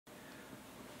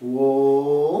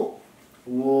Whoa,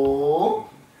 whoa.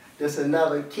 This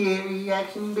another Kidd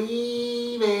Reaction,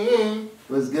 baby.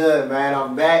 What's good, man?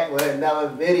 I'm back with another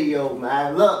video,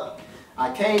 man. Look,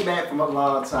 I came back from a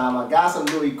long time. I got some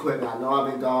new equipment. I know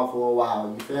I've been gone for a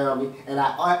while. You feel me? And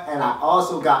I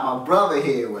also got my brother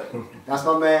here with me. That's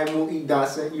my man,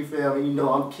 DUNSON. You feel me? You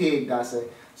know I'm Kidd DUNSON.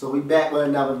 So we back with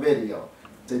another video.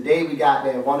 Today we got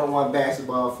that one-on-one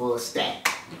basketball for a stack.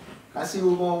 I see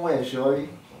who's gonna win, shorty.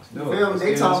 You feel me?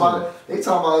 They talking about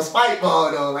a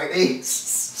Fightball though, like they.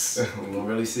 We're gonna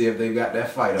really see if they got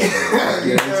that fight up there.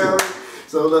 Get into it.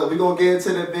 So look, we're gonna get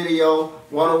into the video.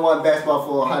 One-on-one basketball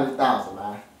for 100,000,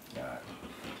 man.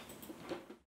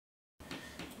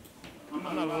 I'm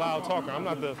not a loud talker. I'm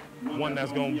not the one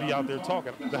that's gonna be out there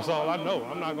talking. That's all I know.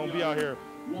 I'm not gonna be out here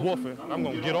woofing. I'm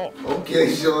gonna get off.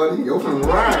 Okay, shorty, you're from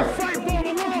Ryan.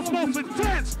 Fightball, the world's most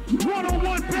intense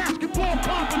one-on-one basketball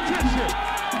competition.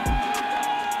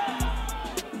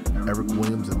 Eric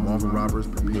Williams and Marvin Roberts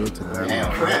prepared to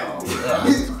battle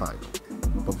this fight.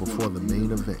 But before the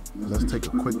main event, let's take a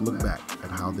quick look back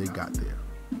at how they got there.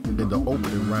 In the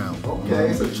opening round, okay,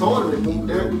 it's a tournament meet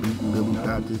there. Beat Billy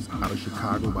Baptist out of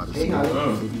Chicago by the score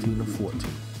of 15-14.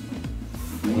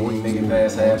 Going Nigga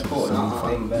fast half court.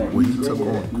 where he took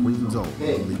on Queen Zone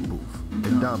in Lee Booth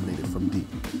and dominated from deep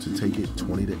to take it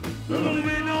 20-8. I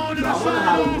wonder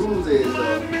how the rules is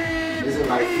though. Is it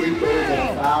like free throws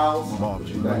and fouls?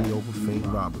 Marvin money over Fame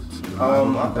Roberts.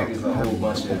 I think it's a whole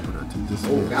bunch of opener to this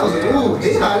that was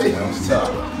he got it. That was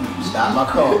tough. Stop my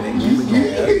call,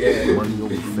 nigga. Money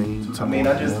over Fame. I mean, I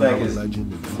just think it's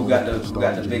who got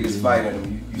the biggest fight in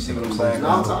them. You see what I'm saying? No,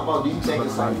 I'm talking about, do you think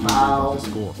it's like fouls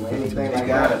or anything like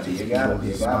that? It gotta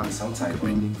be some type of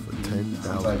Competing for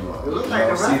 $10,000. It looks like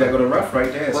a see, ref. that go to rough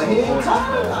right there. But he ain't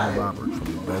tired. Roberts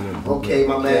from the Bay. Okay,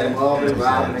 my man, Marvin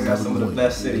Roberts. They got some of the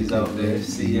best cities out there.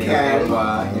 CA,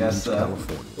 yes sir.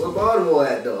 Where Baltimore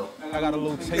at though? I got a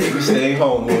little taste. We stay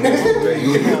home on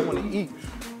this. I want to eat.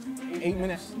 8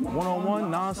 minutes, one-on-one,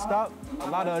 non-stop, a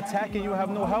lot of attacking, you have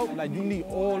no help. Like, you need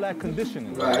all that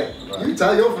conditioning. Right. You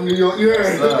tell you're from New York, you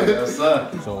heard. Yes, sir.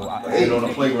 So I been on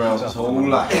the playgrounds this whole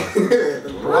life.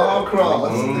 Raw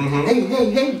cross.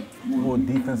 Hey. more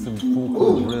defensive full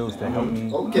court drills to help me in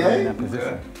that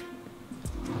position.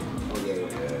 Oh,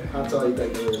 yeah. How tall you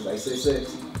think it is? Like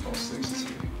 6'6"? Oh,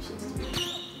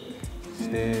 6'2".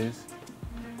 Stairs.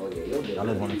 Oh, yeah, you're good. I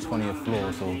live on the 20th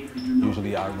floor, so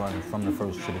usually I run from the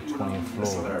first to the 20th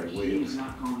floor.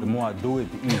 The more I do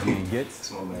it, the easier it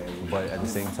gets. But at the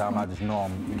same time, I just know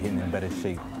I'm getting in better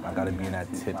shape. I gotta be in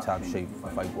that tip-top shape for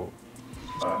Fightball.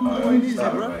 Stop right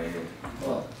here.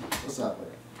 What's up, man?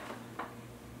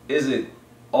 Is it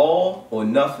all or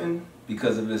nothing?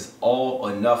 Because if it's all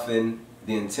or nothing,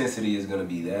 the intensity is gonna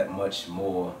be that much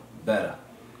more better.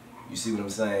 You see what I'm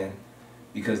saying?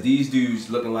 Because these dudes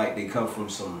looking like they come from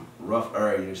some rough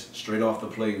areas, straight off the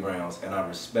playgrounds, and I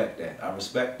respect that. I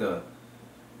respect the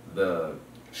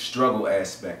struggle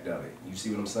aspect of it. You see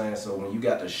what I'm saying? So when you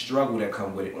got the struggle that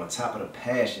come with it on top of the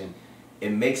passion, it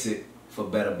makes it for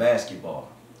better basketball.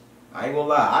 I ain't gonna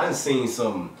lie, I done seen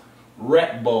some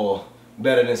rec ball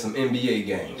better than some NBA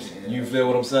games. You feel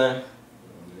what I'm saying?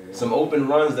 Some open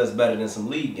runs that's better than some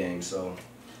league games, so.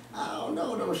 I don't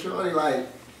know though, shorty, like,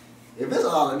 if it's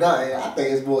all or nothing, I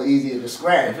think it's more easier to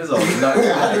scratch. If it's all or nothing,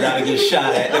 I gotta get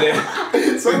shot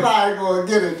at. Somebody gonna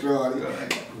get it, shorty.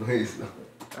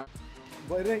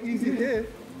 But it ain't easy there.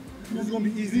 It's gonna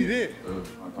be easy there.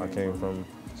 I came from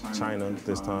China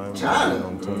this time. China?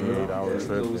 On a 28-hour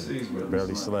trip.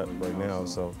 Barely slept right now,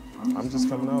 so I'm just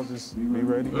coming out, just be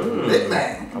ready. Big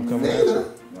man. I'm coming at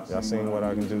you. Y'all seen what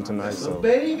I can do tonight, so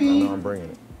I know I'm bringing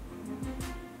it.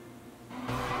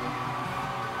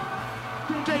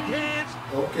 Shake hands.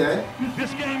 Okay.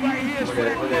 This game right here is for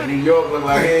Look that at New York look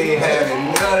like he ain't having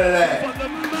none of that. For the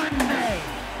Monday.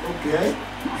 Okay.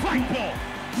 Fightball.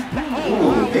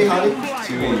 Ooh, hey, honey.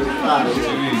 Too easy.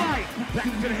 Back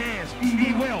to the hands.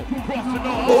 He will. Cross the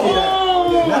nose.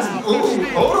 Oh, that's,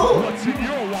 hold on. What's in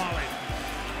your wallet?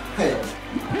 Hey.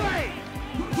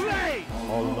 Play.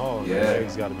 All in all, your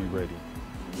legs got to be ready.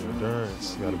 Your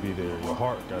endurance got to be there. Your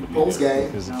heart got to be Post there.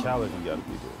 game. Physicality got to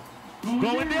be there.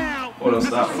 Going down. Hold on, This is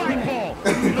stop. Fightball.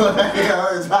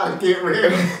 Yeah, it's about to get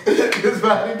real. It's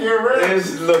about to get real.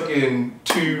 It's looking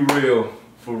too real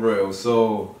for real.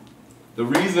 So the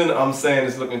reason I'm saying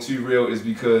it's looking too real is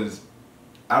because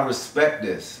I respect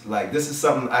this. Like, this is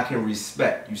something I can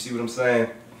respect. You see what I'm saying?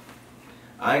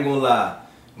 I ain't gonna lie.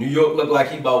 New York looked like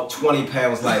he about 20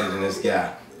 pounds lighter than this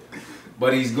guy.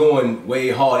 But he's going way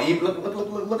hard. Even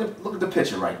look at the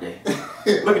picture right there.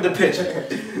 Look at the picture.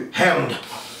 Hound.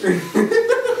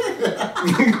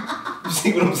 You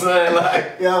see what I'm saying?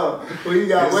 Like, yo, who you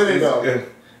got winning though?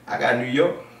 I got New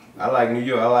York. I like New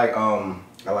York. I like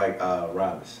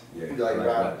Roberts. Yeah. You like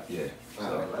Roberts? Yeah. So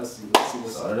So let's see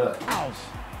what's start up. it up.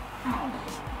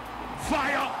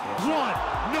 Fire. One.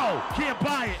 No. Can't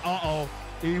buy it. Uh-oh.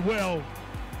 He will.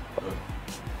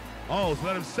 Oh, so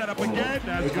let him set up again.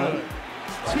 That's good.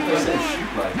 2-1.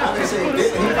 I can say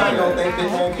he probably don't think Big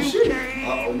Man can shoot.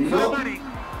 Uh-oh, you know.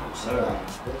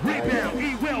 Rebound.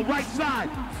 He will. Right side.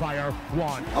 Fire.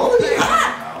 One. Oh,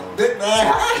 yeah. Big Man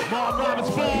high. Ball Roberts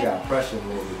You ball. got pressure a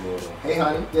little bit more though. Hey,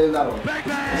 honey, get another one. Bang,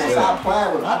 Come on, bang. stop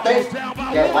playing with him. I think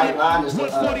that white line is the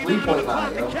 3-point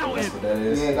line, yo. That's what that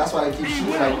is. Yeah, that's why they keep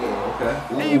shooting right there.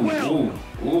 Okay. He will.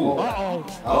 Ooh. Uh-oh.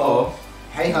 Uh-oh.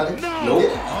 Hey, honey. No.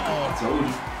 Nope. Uh-oh. Told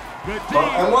you. Good D.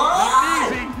 And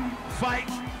what? Easy. Fight.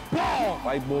 Ball.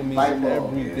 Fightball means Fightball,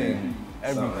 everything.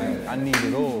 Everything. I need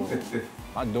it all.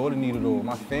 My daughter need it all.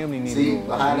 My family need See, it all.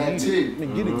 behind Like, that we too. need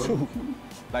it. Get it too.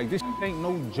 Like this ain't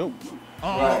no joke.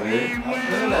 Oh, Right, he man. I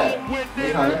feel will that. with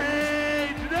Hey, the honey.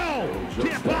 range. No.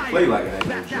 Can't buy Play it. like that.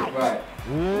 Back out. Right.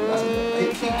 They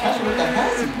keep catching with the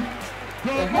hezzy.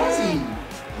 The hezzy.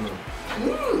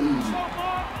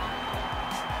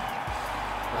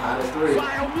 Behind the three.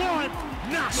 Fire one.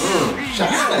 Knock.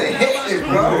 China hit it,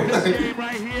 bro. This game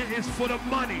right here is for the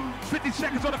money. 50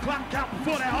 seconds on the clock. Count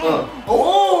before that.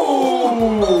 Oh!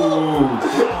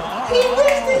 He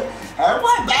missed it.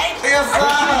 Everybody back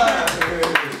inside.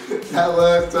 That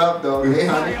was tough, though. Hey,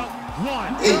 honey.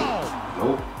 One. Hey.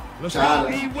 Nope. Let's China.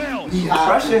 go. He will. He hot.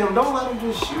 Pressure him. Don't let him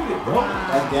just shoot it, bro.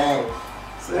 That's game.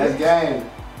 That's game.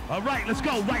 All right, let's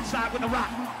go. Right side with the rock.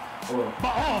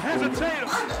 But hesitator.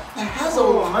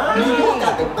 Hazel, man. You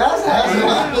got the best Hazel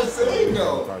I've ever seen,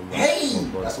 though. Hey,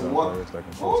 that's a one. That can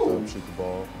post Oh. up, shoot the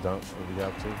ball, dunk if you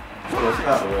have to.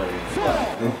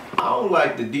 I don't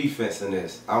like the defense in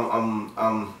this. I'm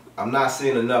not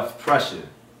seeing enough pressure.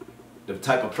 The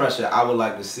type of pressure I would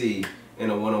like to see in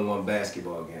a one-on-one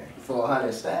basketball game. For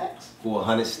 100 stacks? For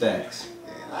 100 stacks.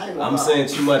 I ain't gonna I'm lie. saying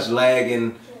too much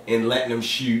lagging and letting them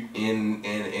shoot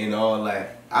and all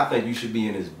that. I think you should be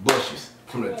in his bushes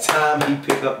from the time he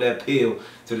pick up that pill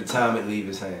to the time it leave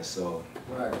his hands. So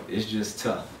Right. it's just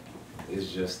tough. It's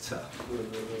just tough.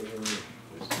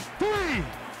 3,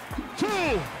 2.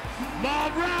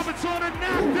 Bob Roberts on a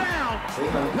knockdown.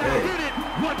 That did it.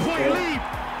 1 point lead.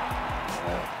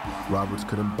 Roberts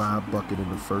couldn't buy a bucket in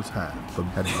the first half, but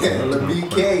had to The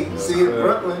BK, see it,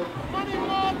 Brooklyn.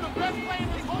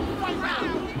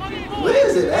 Where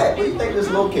is it at? Where do you think it's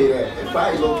located at? It's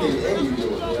probably located anywhere,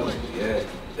 yo. Yeah,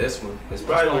 this one. It's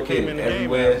probably I came in located the game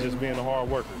everywhere. as just being a hard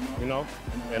worker, you know,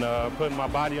 and putting my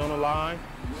body on the line,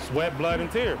 sweat, blood, and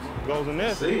tears goes in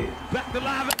this. See it. Back to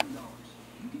live.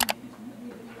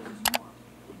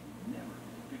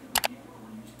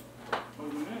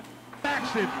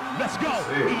 Action. Let's go.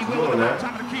 He will at the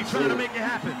top of the key, trying to make it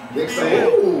happen. Big fan.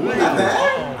 Ooh, not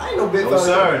bad. I ain't no big No fella.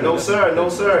 sir, no sir, no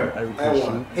sir. Eric That can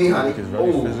one. shoot. Hey, honey. Eric is very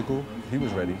Ooh. physical. He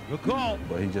was ready, Good call.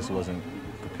 but he just wasn't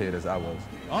prepared as I was.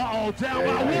 Uh-oh, down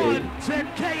Yeah, by yeah. one.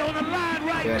 10K on the line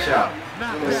right Cash now. out.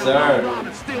 Knocked Yes, down. sir.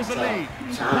 Roberts steals the lead.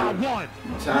 China. By one.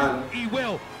 China. He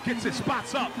will. Gets his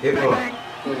spots up. Hit Bang, one.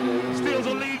 bang. Steals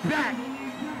the lead back.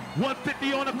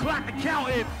 150 on the clock to count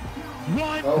it.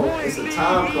 1 Oh, point it's a lead.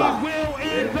 time He clock. will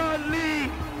in the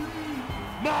lead.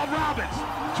 Bob Roberts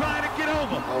trying to get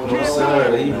over. Oh, No Can't sir,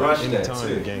 do it. he rushed that Anytime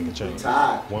the too. game can change.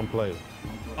 Tied. One play.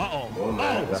 Uh-oh. Oh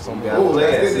man, that's what we Oh, got to play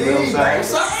at. that's See the what D. I'm Back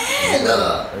saying?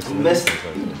 side. He missed it.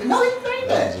 No, he think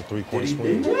That was a that. three-point Did he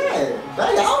swing. do? Yeah.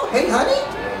 Bang out. Hey, honey.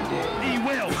 He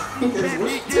will. He just Can he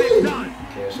went get it too. done?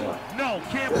 Cash out. No,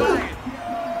 can't buy it.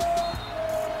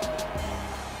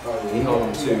 He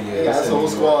home too, yeah. He got his whole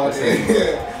squad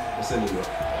there. It's in New York.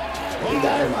 He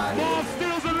got him out of Bob here.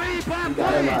 steals the lead by He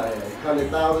got him out 3. of there.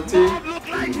 100,000 too. Bob looked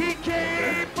like he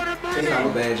came for the Hey, money. How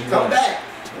honey. bad you Come want? back.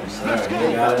 Sir,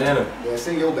 they got it in him. Yeah,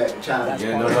 send your back, China.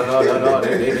 Yeah, no.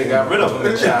 They got rid of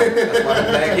him in China. That's why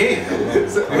he's back here.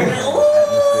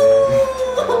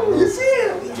 Ooh, you see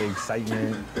him? The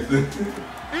excitement. He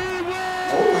will.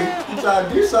 Oh, he tried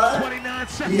to do something. 29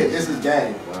 He seconds. hit this is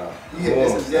game. Wow. He hit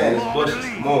this is game. Stand his bushes.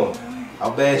 Come on. How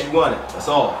bad you want it? That's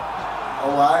all.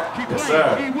 All right. Keep Yes, playing.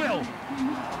 sir. He will.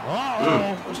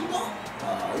 Uh-oh. What you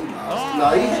doing? No,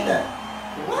 he hit that.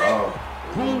 What? Oh.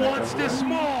 Who wants this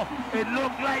more? It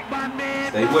looked like my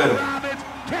man Stay Bob with him. Roberts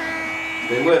came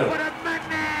Stay with him. for the money.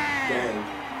 Game.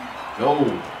 No.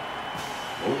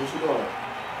 What you doing?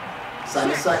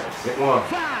 7 seconds. Hit one.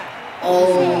 5,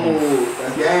 Oh,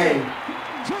 that's game.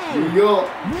 2, New York.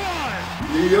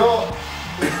 1. New York.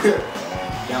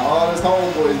 Now all his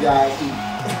homeboys got to eat.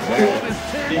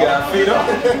 You got feet up?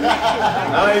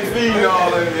 I ain't feeding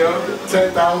all of them, yo.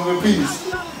 10,000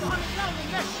 apiece.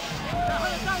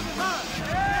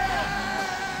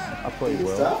 I played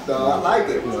well. Tough, though. I like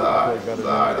it. I played better than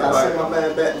I sent my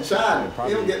man back to China.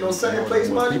 He don't get no second place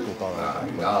money. People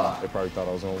thought they probably thought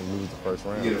I was going to lose the first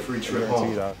round. You get a free trip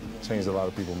home. I changed a lot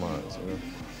of people's minds. You know?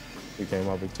 We came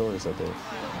out victorious at the end.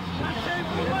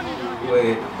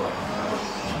 Wait.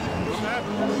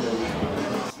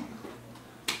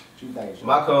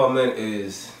 My comment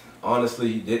is,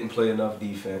 honestly, he didn't play enough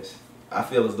defense. I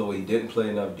feel as though he didn't play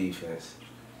enough defense.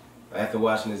 After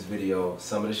watching this video,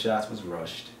 some of the shots was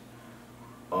rushed.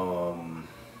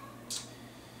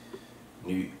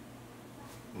 New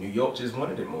York just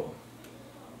wanted it more.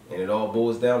 And it all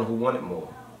boils down to who wanted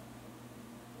more.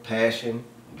 Passion,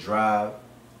 drive,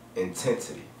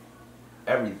 intensity.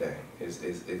 Everything.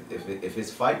 If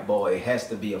it's fight ball, it has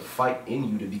to be a fight in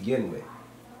you to begin with.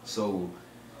 So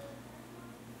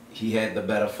he had the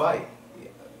better fight.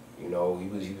 You know, he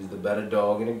was the better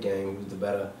dog in the game.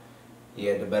 He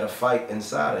had the better fight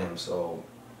inside of him. So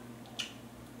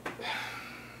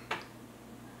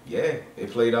yeah,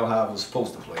 it played out how it was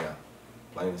supposed to play out.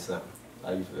 Plain and simple.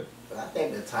 How you feel? I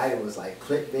think the title was like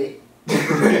clickbait.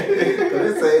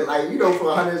 It said like, you know, for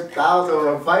 100,000 on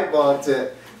a fight ball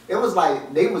tip. It was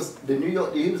like the New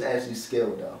York dude, he was actually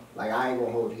skilled though. Like, I ain't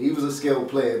gonna hold you. He was a skilled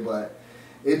player, but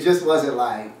it just wasn't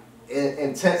like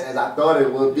intense as I thought it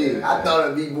would be. Yeah. I thought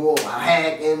it'd be more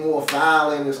hacking, more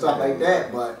fouling and stuff like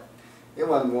that, but it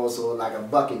wasn't more so like a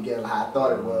bucket getting how I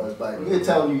thought it was. But you can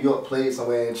tell New York played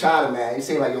somewhere in China, man. He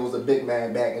seemed like he was a big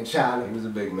man back in China. He was a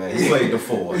big man. He played the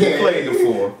four. Yeah. He played the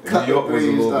four. New York was a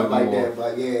little bit like more that,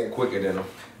 but yeah. quicker than him.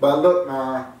 But look,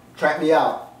 man, track me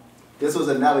out. This was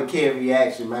another Kidd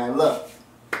reaction, man. Look,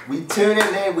 we tuning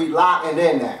in, we locking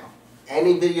in now.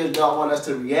 Any videos y'all want us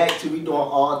to react to, we doing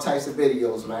all types of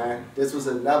videos, man. This was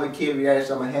another Kidd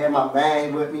reaction. I'm gonna have my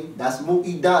man with me. That's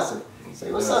DUNSON.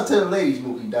 Say what's up to the ladies,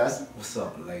 DUNSON. What's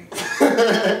up, ladies?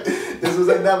 This was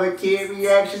another Kidd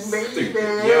reaction, baby.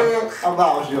 Yeah. I'm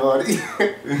out, shorty.